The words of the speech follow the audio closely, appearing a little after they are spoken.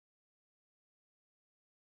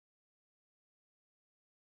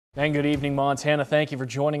And good evening, Montana. Thank you for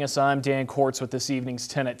joining us. I'm Dan Cordtz with this evening's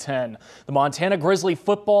 10 at 10. The Montana Grizzly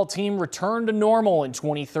football team returned to normal in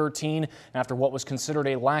 2013 after what was considered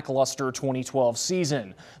a lackluster 2012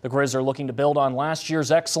 season. The Griz are looking to build on last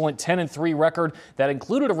year's excellent 10-3 record that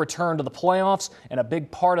included a return to the playoffs, and a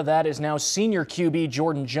big part of that is now senior QB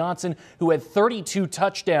Jordan Johnson, who had 32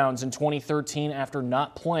 touchdowns in 2013 after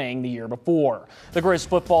not playing the year before. The Griz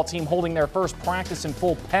football team holding their first practice in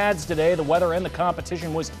full pads today. The weather and the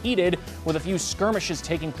competition was heated, with a few skirmishes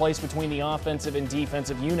taking place between the offensive and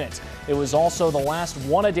defensive units. It was also the last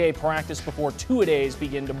one-a-day practice before two-a-days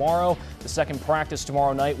begin tomorrow. The second practice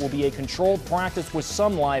tomorrow night will be a controlled practice with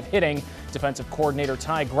some live hitting. Defensive coordinator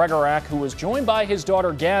Ty Gregorak, who was joined by his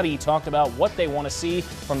daughter Gabby, talked about what they want to see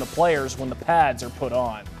from the players when the pads are put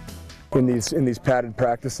on. In these padded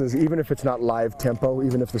practices, even if it's not live tempo,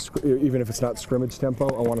 even if it's not scrimmage tempo,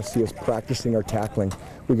 I want to see us practicing our tackling.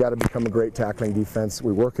 We got to become a great tackling defense.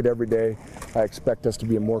 We work it every day. I expect us to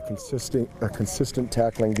be a more consistent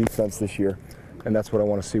tackling defense this year, and that's what I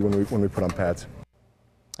want to see when we put on pads.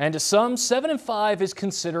 And to some, 7-5 is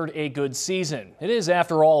considered a good season. It is,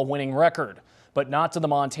 after all, a winning record, but not to the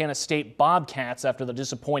Montana State Bobcats after the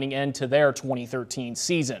disappointing end to their 2013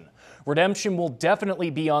 season. Redemption will definitely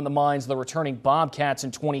be on the minds of the returning Bobcats in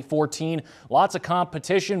 2014. Lots of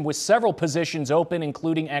competition with several positions open,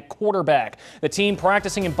 including at quarterback. The team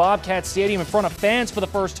practicing in Bobcat Stadium in front of fans for the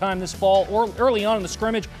first time this fall. Early on in the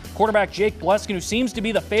scrimmage, quarterback Jake Bleskin, who seems to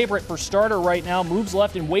be the favorite for starter right now, moves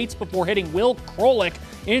left and waits before hitting Will Krolik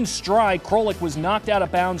in stride. Krolik was knocked out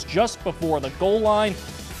of bounds just before the goal line,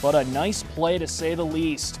 but a nice play to say the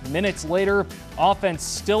least. Minutes later, offense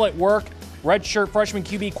still at work. Redshirt freshman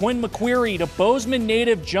QB Quinn McQueary to Bozeman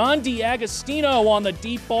native John DiAgostino on the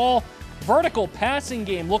deep ball. Vertical passing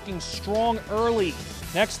game looking strong early.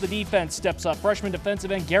 Next, the defense steps up. Freshman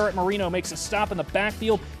defensive end Garrett Marino makes a stop in the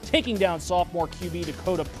backfield, taking down sophomore QB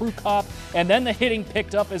Dakota Prukop. And then the hitting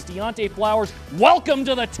picked up as Deontay Flowers, welcome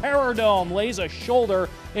to the Terror Dome, lays a shoulder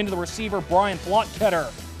into the receiver Brian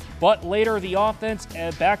Flotketter. But later, the offense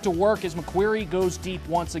back to work as McQueary goes deep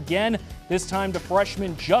once again, this time to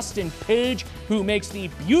freshman Justin Page, who makes the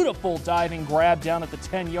beautiful diving grab down at the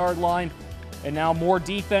 10-yard line. And now more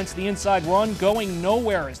defense, the inside run going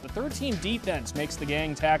nowhere as the third-team defense makes the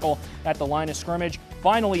gang tackle at the line of scrimmage.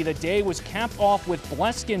 Finally, the day was capped off with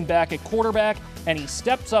Bleskin back at quarterback, and he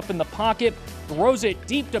steps up in the pocket, throws it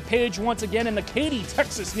deep to Page once again, and the Katy,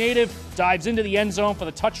 Texas native dives into the end zone for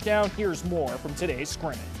the touchdown. Here's more from today's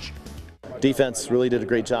scrimmage. Defense really did a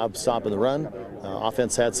great job stopping the run.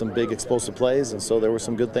 Offense had some big explosive plays, and so there were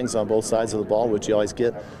some good things on both sides of the ball, which you always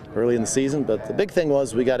get early in the season. But the big thing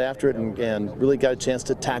was we got after it and really got a chance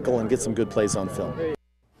to tackle and get some good plays on film.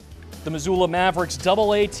 The Missoula Mavericks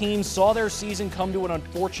AA team saw their season come to an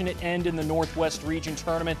unfortunate end in the Northwest Region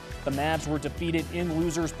Tournament. The Mavs were defeated in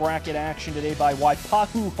losers bracket action today by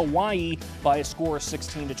Waipahu, Hawaii by a score of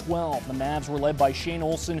 16-12. The Mavs were led by Shane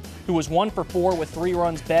Olson, who was 1 for 4 with 3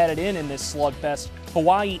 runs batted in this slugfest.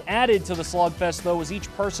 Hawaii added to the slugfest, though, as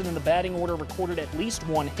each person in the batting order recorded at least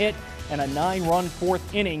 1 hit, and a 9-run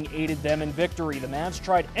fourth inning aided them in victory. The Mavs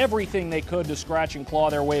tried everything they could to scratch and claw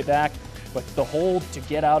their way back, but the hold to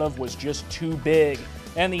get out of was just too big.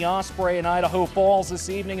 And the Osprey in Idaho Falls this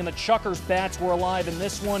evening, and the Chuckers bats were alive in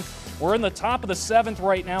this one. We're in the top of the 7th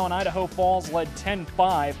right now, and Idaho Falls led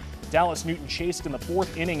 10-5. Dallas Newton chased in the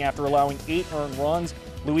 4th inning after allowing 8 earned runs.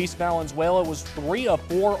 Luis Valenzuela was 3 of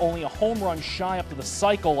 4, only a home run shy up to the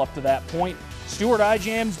cycle up to that point. Stuart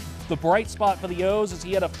Ijam's the bright spot for the O's as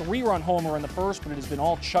he had a 3-run homer in the first, but it has been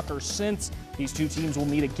all Chuckers since. These two teams will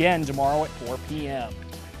meet again tomorrow at 4 p.m.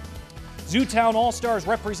 Zootown All-Stars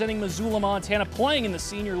representing Missoula, Montana, playing in the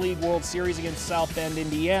Senior League World Series against South Bend,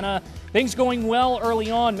 Indiana. Things going well early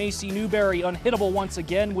on. Macy Newberry unhittable once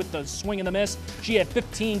again with the swing and the miss. She had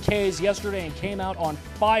 15 Ks yesterday and came out on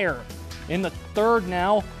fire. In the 3rd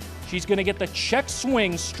now, she's going to get the check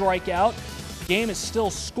swing strikeout. Game is still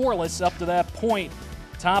scoreless up to that point.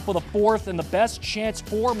 Top of the 4th, and the best chance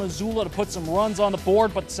for Missoula to put some runs on the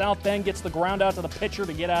board, but South Bend gets the ground out to the pitcher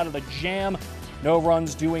to get out of the jam. No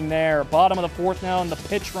runs doing there. Bottom of the 4th now, and the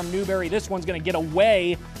pitch from Newberry. This one's going to get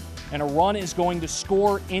away, and a run is going to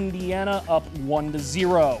score Indiana up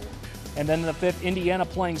 1-0. And then in the 5th, Indiana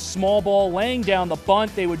playing small ball, laying down the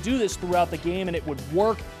bunt. They would do this throughout the game, and it would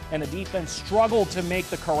work, and the defense struggled to make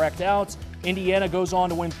the correct outs. Indiana goes on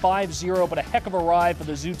to win 5-0, but a heck of a ride for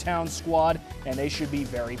the Zootown squad, and they should be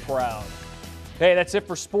very proud. Hey, that's it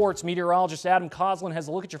for sports. Meteorologist Adam Coslin has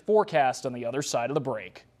a look at your forecast on the other side of the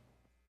break.